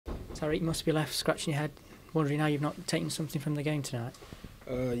Tariqe, must be left scratching your head, wondering how you've not taken something from the game tonight.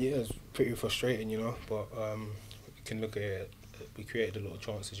 Yeah, it's pretty frustrating, but you can look at it, we created a lot of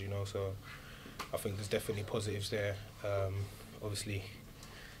chances, so I think there's definitely positives there. Obviously,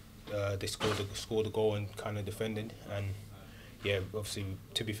 they scored a goal and kind of defended, and yeah, obviously,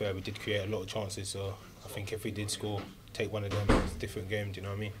 to be fair, we did create a lot of chances, so I think if we did take one of them, it's a different game, do you know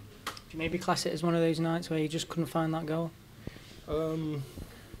what I mean? Do you maybe class it as one of those nights where you just couldn't find that goal?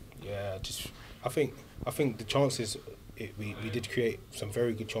 Yeah, I think the chances, we did create some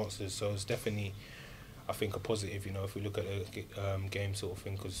very good chances, so it's definitely, I think, a positive, if we look at the game sort of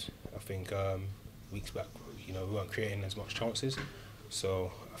thing, because I think weeks back, we weren't creating as much chances,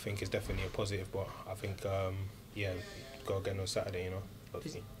 so I think it's definitely a positive, but I think, yeah, go again on Saturday,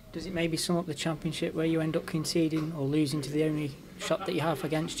 Does it maybe sum up the Championship where you end up conceding or losing to the only shot that you have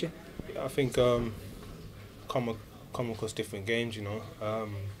against you? Yeah, I think come across different games,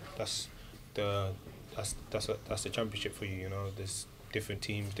 that's the Championship for you, There's different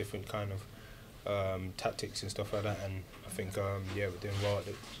teams, different kind of tactics and stuff like that, and I think yeah, we're doing well.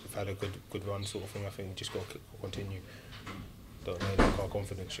 We've had a good run sort of thing. I think we just got to continue. Don't know, our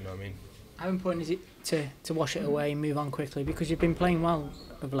confidence, you know what I mean? How important is it to wash it away and move on quickly, because you've been playing well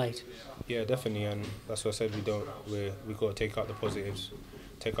of late? Yeah, definitely, and that's what I said. We got to take out the positives,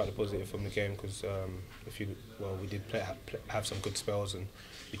 from the game, because we did have some good spells, and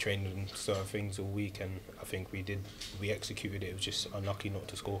we trained on certain things all week, and I think we executed it. It was just unlucky not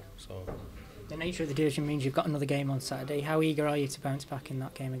to score. So the nature of the division means you've got another game on Saturday. How eager are you to bounce back in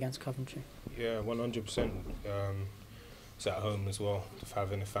that game against Coventry? Yeah, 100%. It's at home as well.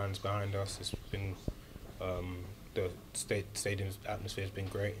 Having the fans behind us, it's been the stadium's atmosphere has been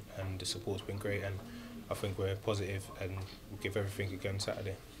great, and the support's been great, and I think we're positive and we'll give everything again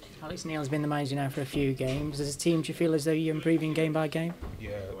Saturday. Alex Neil's been the manager now for a few games. As a team, do you feel as though you're improving game by game?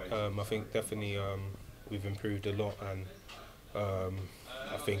 Yeah, I think definitely we've improved a lot, and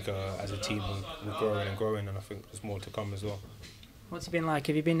I think as a team we're growing and growing, and I think there's more to come as well. What's it been like?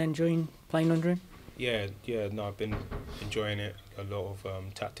 Have you been enjoying playing under him? Yeah, no, I've been enjoying it. A lot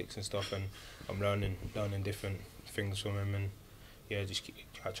of tactics and stuff, and I'm learning different things from him, and yeah, just keep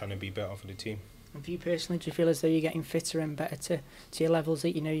trying to be better for the team. And for you personally, do you feel as though you're getting fitter and better to your levels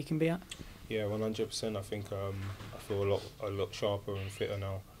that you know you can be at? Yeah, 100%. I think I feel a lot sharper and fitter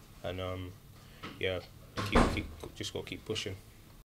now, and yeah, just got to keep pushing.